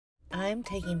I'm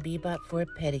taking Bebop for a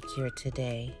pedicure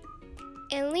today.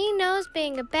 And Lino's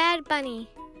being a bad bunny.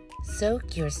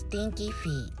 Soak your stinky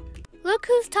feet. Look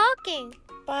who's talking.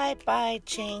 Bye-bye,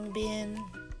 Changbin.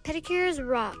 Pedicures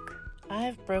rock.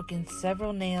 I've broken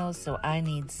several nails, so I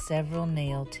need several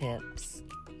nail tips.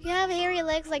 You have hairy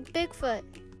legs like Bigfoot.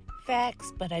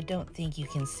 Facts, but I don't think you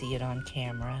can see it on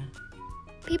camera.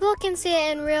 People can see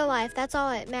it in real life. That's all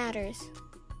that matters.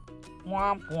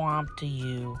 Womp womp to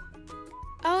you.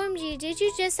 OMG, did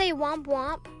you just say womp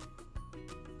womp?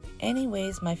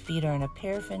 Anyways, my feet are in a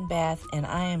paraffin bath and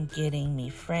I am getting me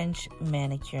French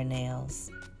manicure nails.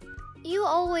 You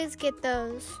always get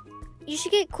those. You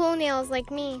should get cool nails like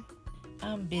me.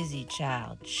 I'm busy,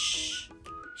 child. Shh.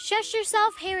 Shush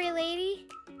yourself, hairy lady.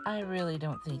 I really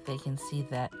don't think they can see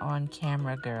that on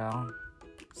camera, girl.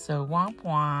 So womp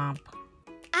womp.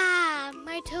 Ah,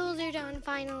 my toes are done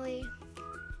finally.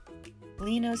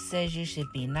 Lino says you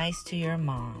should be nice to your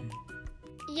mom.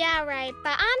 Yeah, right,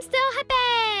 but I'm still